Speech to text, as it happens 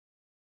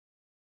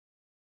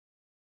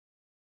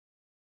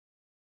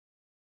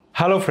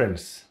Hello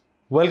friends,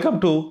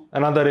 welcome to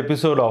another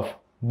episode of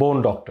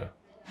Bone Doctor.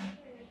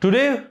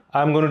 Today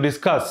I am going to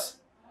discuss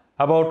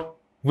about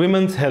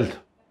women's health.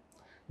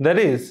 That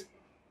is,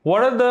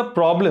 what are the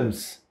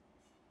problems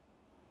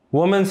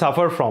women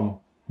suffer from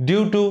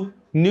due to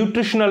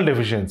nutritional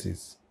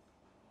deficiencies.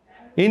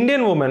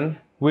 Indian women,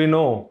 we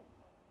know,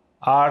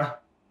 are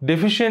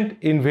deficient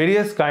in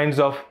various kinds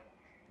of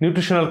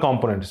nutritional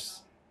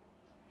components.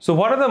 So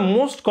what are the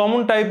most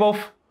common type of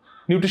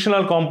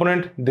nutritional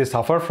component they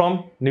suffer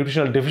from,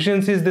 nutritional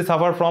deficiencies they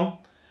suffer from,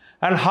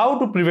 and how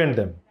to prevent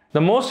them?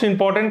 The most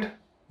important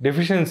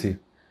deficiency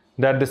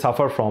that they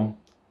suffer from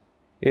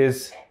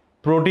is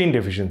protein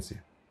deficiency.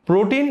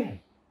 Protein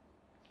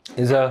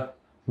is a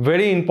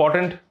very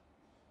important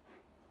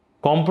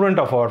component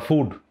of our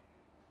food.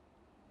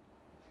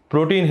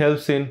 Protein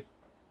helps in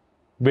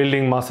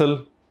building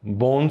muscle,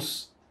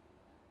 bones.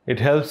 It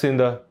helps in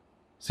the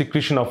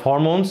secretion of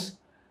hormones,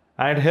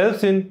 and it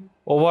helps in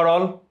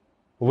overall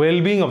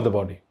well-being of the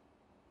body.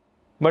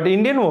 But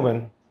Indian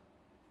women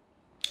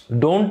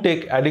don't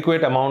take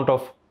adequate amount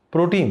of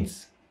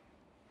proteins.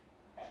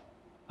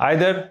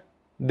 Either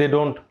they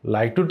don't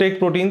like to take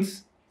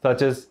proteins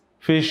such as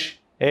fish,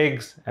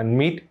 eggs and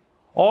meat,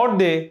 or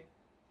they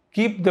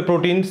keep the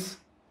proteins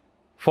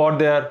for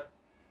their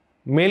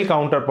male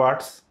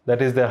counterparts,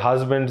 that is their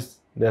husbands,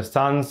 their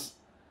sons,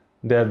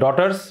 their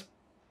daughters,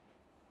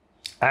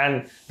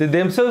 and they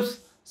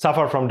themselves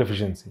suffer from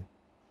deficiency.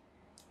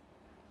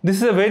 This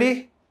is a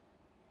very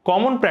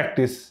common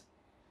practice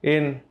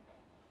in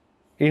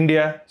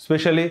India,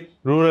 especially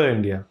rural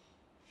India.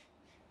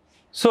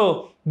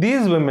 So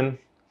these women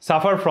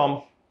suffer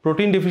from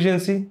protein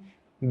deficiency,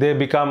 they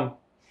become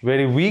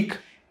very weak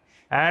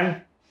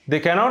and they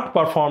cannot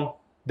perform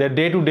their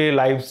day-to-day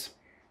lives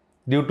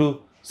due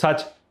to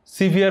such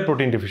severe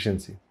protein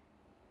deficiency.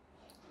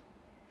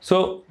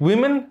 So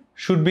women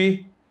should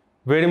be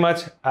very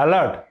much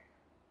alert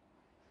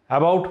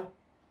about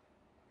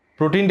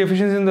protein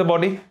deficiency in the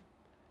body,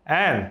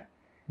 and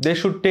they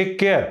should take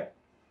care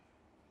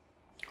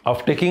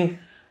of taking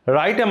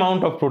right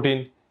amount of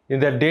protein in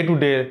their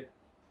day-to-day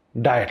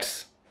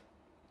diets.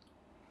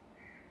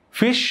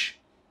 Fish,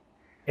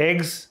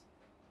 eggs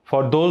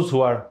for those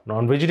who are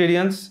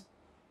non-vegetarians.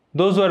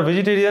 Those who are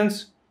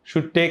vegetarians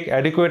should take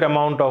adequate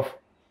amount of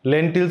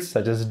lentils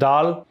such as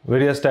dal,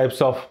 various types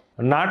of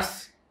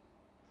nuts,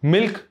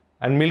 milk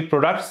and milk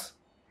products,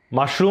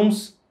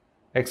 mushrooms,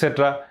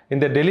 etc. in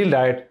their daily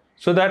diet,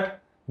 so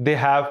that they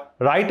have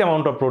right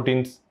amount of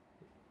proteins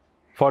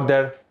for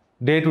their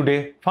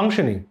day-to-day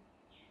functioning.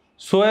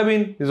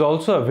 Soybean is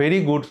also a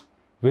very good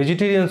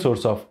vegetarian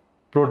source of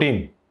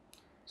protein.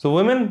 So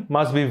women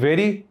must be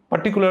very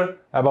particular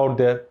about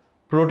their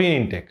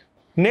protein intake.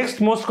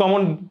 Next most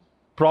common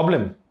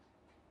problem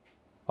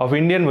of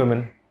Indian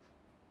women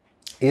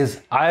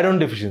is iron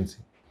deficiency.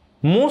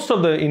 Most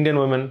of the Indian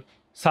women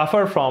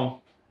suffer from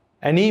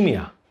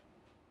anemia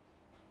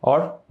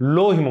or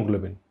low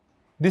hemoglobin.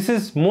 This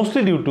is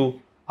mostly due to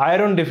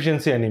iron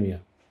deficiency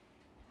anemia.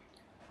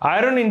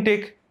 Iron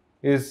intake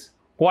is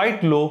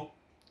quite low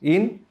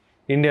in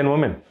Indian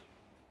women.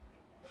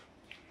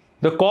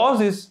 The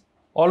cause is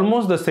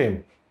almost the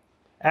same,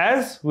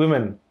 as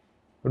women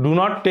do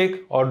not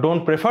take or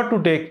don't prefer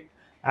to take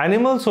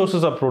animal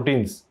sources of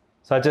proteins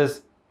such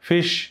as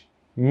fish,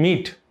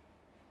 meat,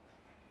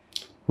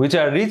 which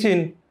are rich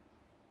in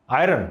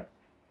iron.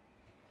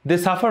 They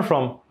suffer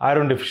from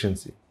iron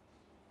deficiency.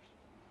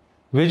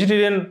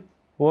 Vegetarian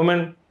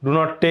women do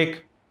not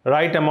take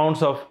right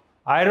amounts of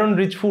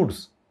iron-rich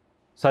foods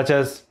such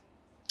as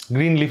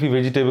green leafy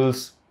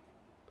vegetables,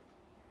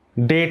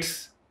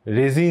 dates,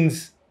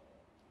 raisins,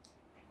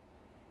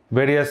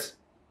 various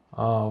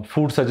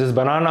foods such as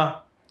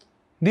banana.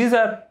 These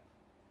are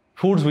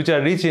foods which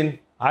are rich in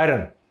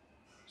iron.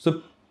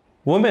 So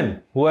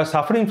women who are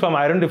suffering from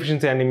iron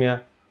deficiency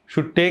anemia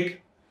should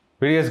take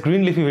various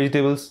green leafy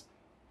vegetables,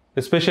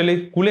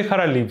 especially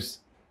kulekhara leaves,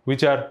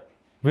 which are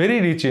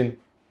very rich in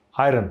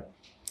iron.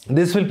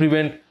 This will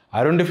prevent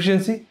iron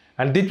deficiency,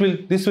 and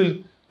this will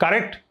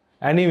correct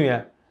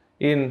anemia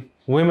in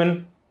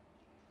women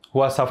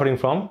who are suffering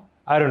from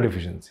iron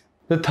deficiency.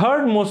 The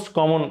third most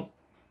common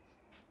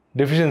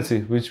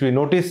deficiency which we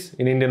notice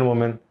in Indian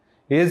women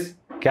is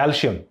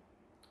calcium.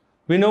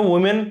 We know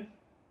women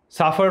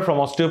suffer from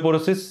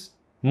osteoporosis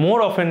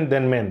more often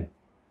than men,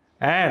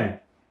 and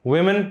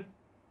women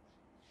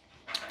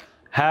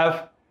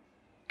have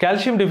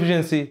calcium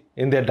deficiency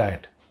in their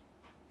diet.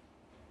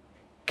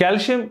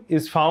 Calcium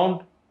is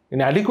found in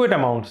adequate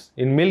amounts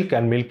in milk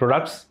and milk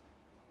products,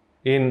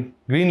 in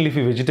green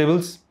leafy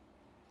vegetables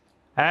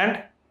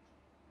and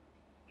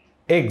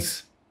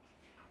eggs.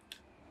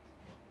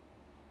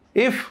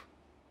 If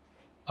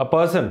a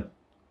person,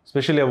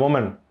 especially a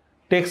woman,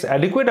 takes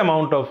adequate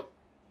amount of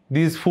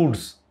these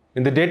foods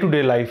in the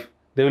day-to-day life,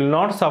 they will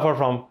not suffer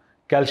from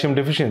calcium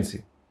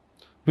deficiency.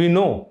 We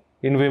know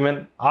in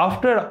women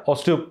after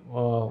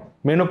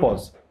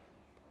menopause,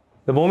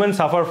 the women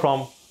suffer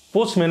from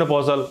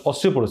postmenopausal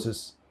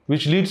osteoporosis,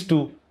 which leads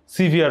to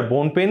severe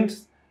bone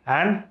pains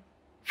and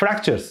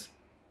fractures.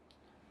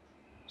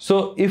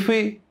 So if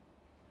we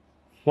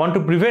want to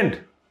prevent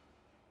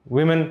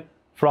women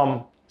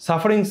from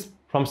suffering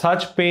from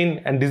such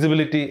pain and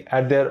disability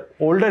at their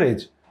older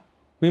age,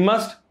 we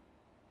must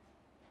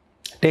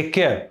take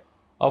care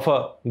of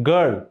a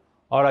girl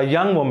or a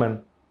young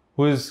woman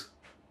who is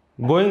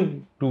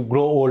going to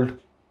grow old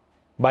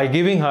by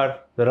giving her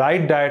the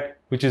right diet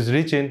which is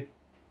rich in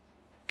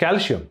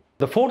calcium.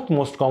 The fourth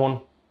most common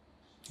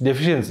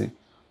deficiency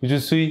which you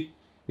see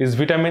is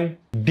vitamin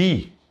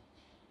D.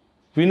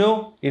 We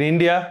know in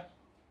India,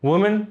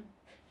 women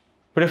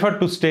prefer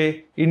to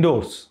stay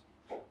indoors.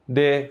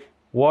 They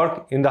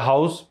work in the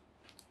house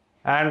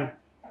and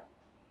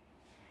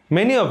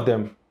many of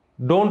them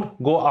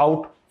don't go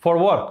out for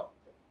work.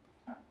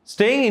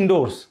 Staying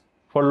indoors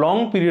for a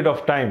long period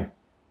of time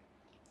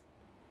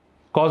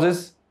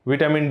causes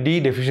vitamin D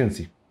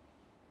deficiency.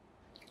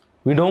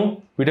 We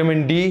know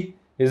vitamin D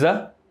is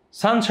a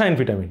sunshine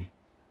vitamin.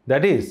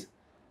 That is,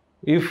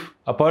 if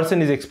a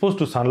person is exposed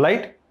to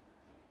sunlight,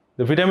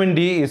 the vitamin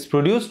D is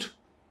produced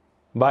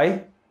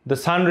by the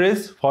sun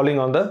rays falling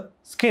on the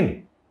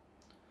skin.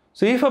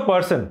 So if a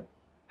person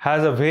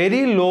has a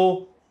very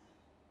low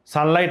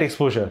sunlight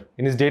exposure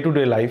in his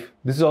day-to-day life,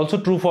 this is also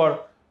true for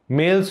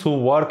males who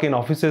work in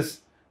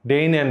offices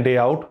day in and day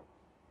out,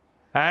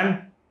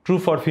 and true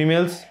for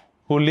females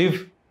who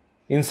live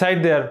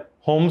inside their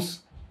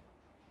homes,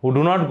 who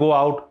do not go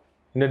out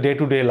in a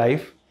day-to-day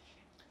life,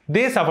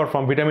 they suffer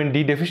from vitamin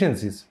D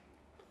deficiencies.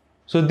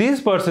 So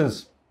these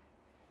persons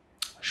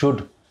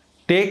should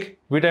take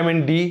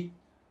vitamin D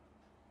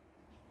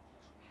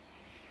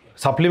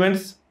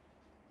supplements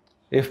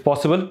if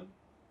possible.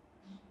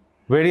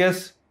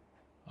 Various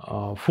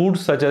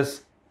foods such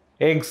as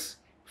eggs,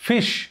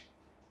 fish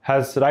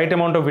has right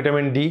amount of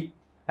vitamin D,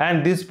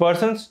 and these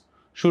persons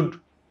should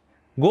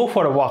go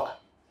for a walk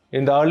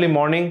in the early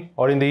morning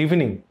or in the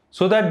evening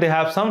so that they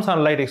have some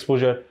sunlight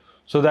exposure,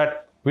 so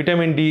that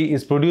vitamin D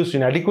is produced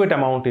in adequate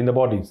amount in the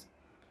bodies.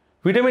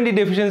 Vitamin D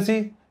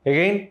deficiency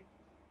again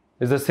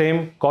is the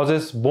same,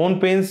 causes bone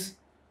pains,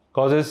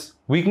 causes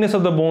weakness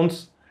of the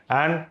bones,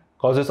 and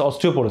causes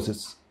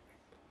osteoporosis.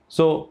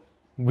 So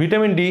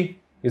vitamin D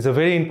is a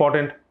very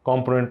important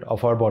component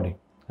of our body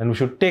and we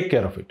should take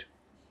care of it.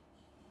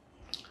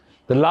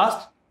 The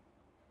last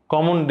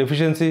common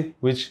deficiency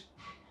which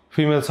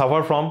females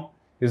suffer from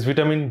is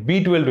vitamin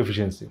B12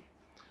 deficiency.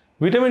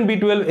 Vitamin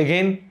B12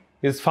 again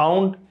is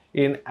found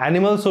in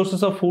animal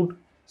sources of food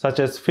such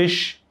as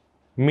fish,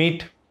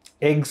 meat,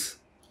 eggs,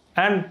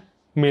 and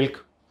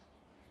milk.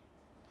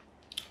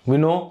 We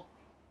know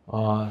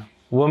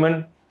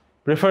women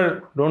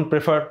don't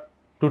prefer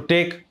to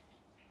take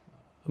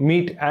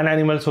meat and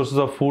animal sources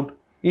of food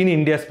in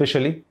India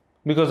especially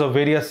because of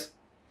various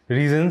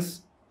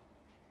reasons.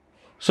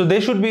 So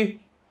they should be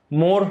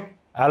more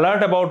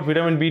alert about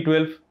vitamin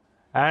B12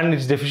 and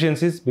its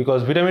deficiencies,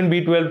 because vitamin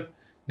B12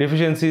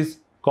 deficiencies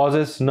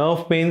causes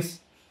nerve pains,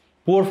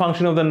 poor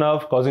function of the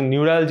nerve causing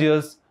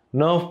neuralgias,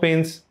 nerve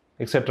pains,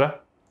 etc.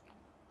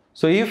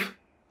 So if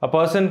a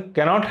woman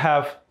cannot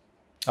have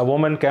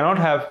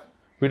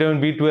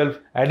vitamin B12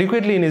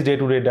 adequately in his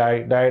day-to-day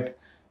diet,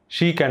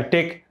 she can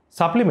take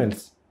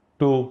supplements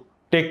to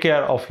take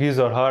care of his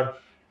or her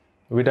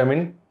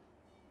vitamin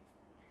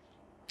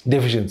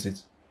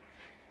deficiencies.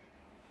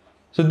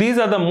 So these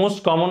are the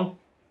most common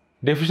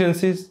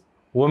deficiencies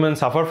women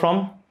suffer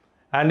from,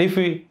 and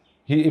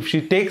if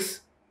she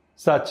takes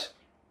such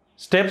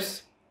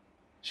steps,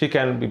 she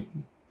can be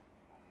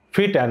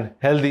fit and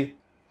healthy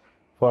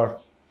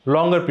for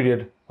longer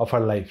period of her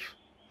life.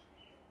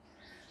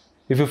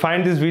 If you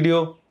find this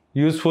video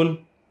useful,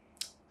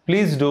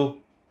 please do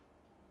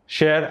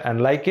share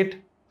and like it,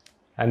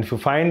 and if you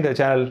find the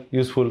channel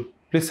useful,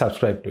 please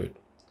subscribe to it.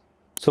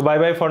 So bye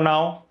bye for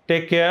now.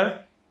 Take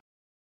care.